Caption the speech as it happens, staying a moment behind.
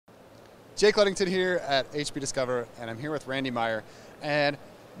Jake Ludington here at HP Discover, and I'm here with Randy Meyer. And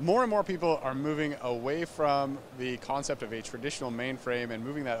more people are moving away from the concept of a traditional mainframe and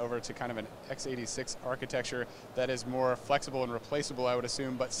moving that over to kind of an x86 architecture that is more flexible and replaceable, I would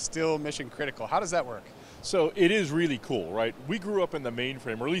assume, but still mission critical. How does that work? So it is really cool, right? We grew up in the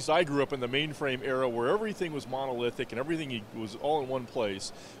mainframe, or at least I grew up in the mainframe era where everything was monolithic and everything was all in one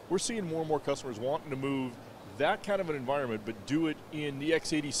place. We're seeing more and more customers wanting to move that kind of an environment, but do it in the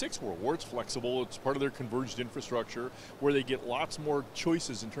x86 world, where it's flexible, it's part of their converged infrastructure, where they get lots more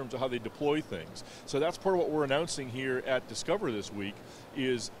choices in terms of how they deploy things. So that's part of what we're announcing here at Discover this week,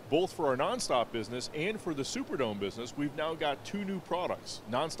 is both for our NonStop business and for the Superdome business, we've now got two new products,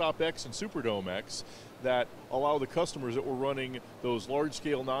 NonStop X and Superdome X, that allow the customers that were running those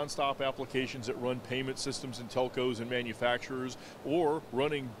large-scale NonStop applications that run payment systems and telcos and manufacturers, or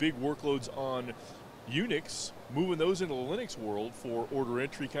running big workloads on Unix, moving those into the Linux world for order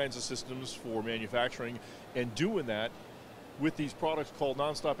entry kinds of systems for manufacturing, and doing that with these products called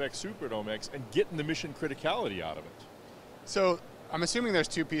NonStop X, Superdome X, and getting the mission criticality out of it. So I'm assuming there's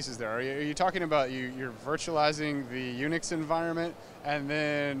two pieces there. Are you talking about you're virtualizing the Unix environment, and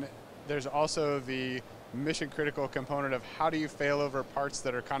then there's also the mission critical component of how do you fail over parts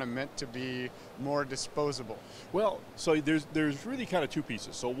that are kind of meant to be more disposable? Well, so there's really kind of two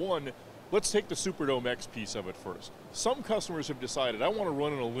pieces. So one, let's take the Superdome X piece of it first. Some customers have decided, I want to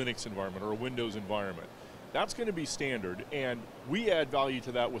run in a Linux environment or a Windows environment. That's going to be standard, and we add value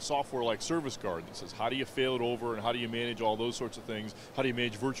to that with software like Service Guard that says, how do you fail it over, and how do you manage all those sorts of things, how do you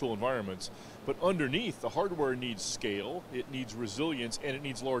manage virtual environments. But underneath, the hardware needs scale, it needs resilience, and it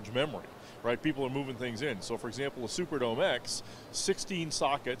needs large memory, right? People are moving things in. So for example, the Superdome X, 16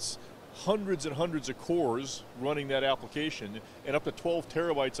 sockets, hundreds and hundreds of cores running that application, and up to 12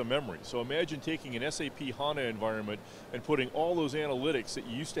 terabytes of memory. So imagine taking an SAP HANA environment and putting all those analytics that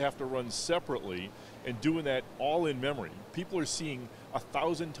you used to have to run separately and doing that all in memory. People are seeing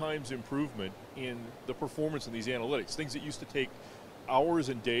 1,000 times improvement in the performance of these analytics. Things that used to take hours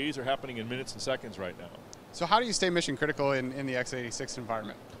and days are happening in minutes and seconds right now. So how do you stay mission critical in the x86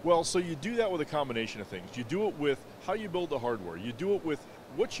 environment? Well, so you do that with a combination of things. You do it with how you build the hardware. You do it with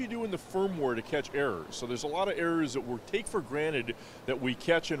what you do in the firmware to catch errors. So there's a lot of errors that we take for granted that we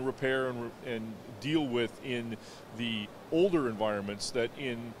catch and repair and deal with in the older environments that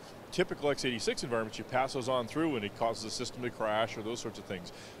in typical x86 environments, you pass those on through and it causes the system to crash or those sorts of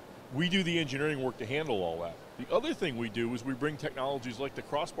things. We do the engineering work to handle all that. The other thing we do is we bring technologies like the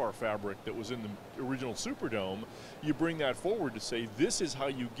crossbar fabric that was in the original Superdome. You bring that forward to say, this is how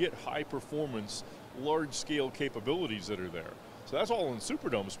you get high performance, large scale capabilities that are there. So that's all in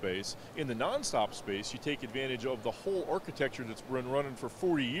Superdome space. In the NonStop space, you take advantage of the whole architecture that's been running for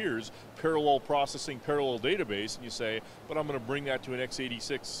 40 years, parallel processing, parallel database, and you say, but I'm going to bring that to an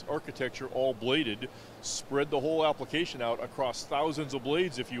x86 architecture, all bladed, spread the whole application out across thousands of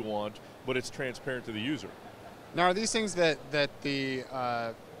blades if you want, but it's transparent to the user. Now, are these things that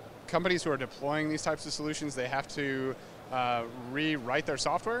the companies who are deploying these types of solutions, they have to rewrite their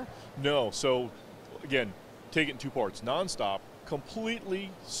software? No, so again, take it in two parts. NonStop, completely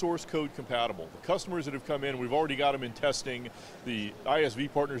source code compatible. The customers that have come in, we've already got them in testing. The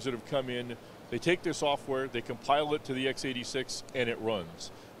ISV partners that have come in, they take their software, they compile it to the x86, and it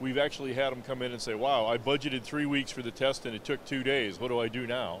runs. We've actually had them come in and say, wow, I budgeted 3 weeks for the test and it took 2 days. What do I do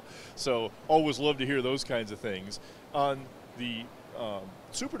now? So always love to hear those kinds of things. On the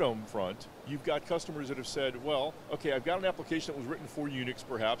Superdome front, you've got customers that have said, well, okay, I've got an application that was written for Unix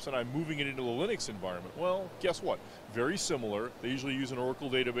perhaps, and I'm moving it into the Linux environment. Well, guess what? Very similar. They usually use an Oracle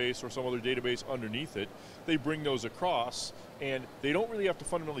database or some other database underneath it. They bring those across, and they don't really have to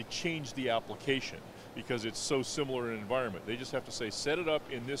fundamentally change the application because it's so similar in environment. They just have to say, set it up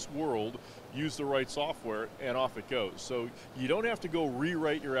in this world, use the right software, and off it goes. So you don't have to go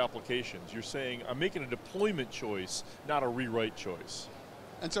rewrite your applications. You're saying, I'm making a deployment choice, not a rewrite choice.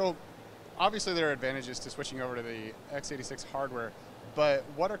 And so, obviously there are advantages to switching over to the x86 hardware, but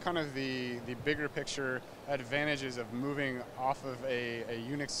what are kind of the bigger picture advantages of moving off of a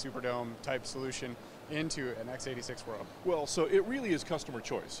Unix Superdome type solution into an x86 world? Well, so it really is customer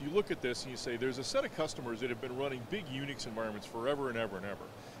choice. You look at this and you say, there's a set of customers that have been running big Unix environments forever and ever and ever.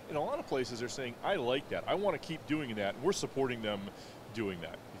 In a lot of places they're saying, I like that, I want to keep doing that, and we're supporting them doing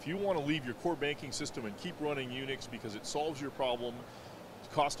that. If you want to leave your core banking system and keep running Unix because it solves your problem,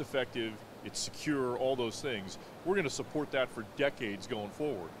 it's cost effective, it's secure, all those things, we're going to support that for decades going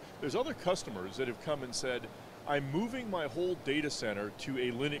forward. There's other customers that have come and said, I'm moving my whole data center to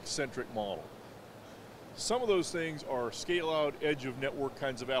a Linux-centric model. Some of those things are scale-out, edge of network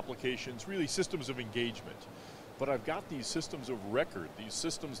kinds of applications, really systems of engagement. but I've got these systems of record, these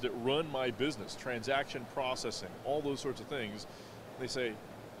systems that run my business, transaction processing, all those sorts of things. They say,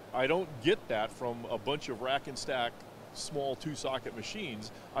 I don't get that from a bunch of rack and stack small 2-socket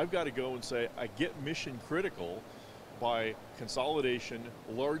machines. I've got to go and say, I get mission critical by consolidation,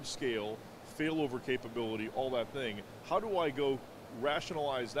 large scale, failover capability, all that thing. How do I go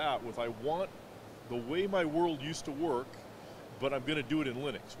rationalize that with, I want the way my world used to work, but I'm going to do it in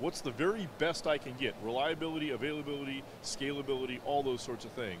Linux? What's the very best I can get? Reliability, availability, scalability, all those sorts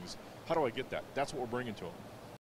of things. How do I get that? That's what we're bringing to them.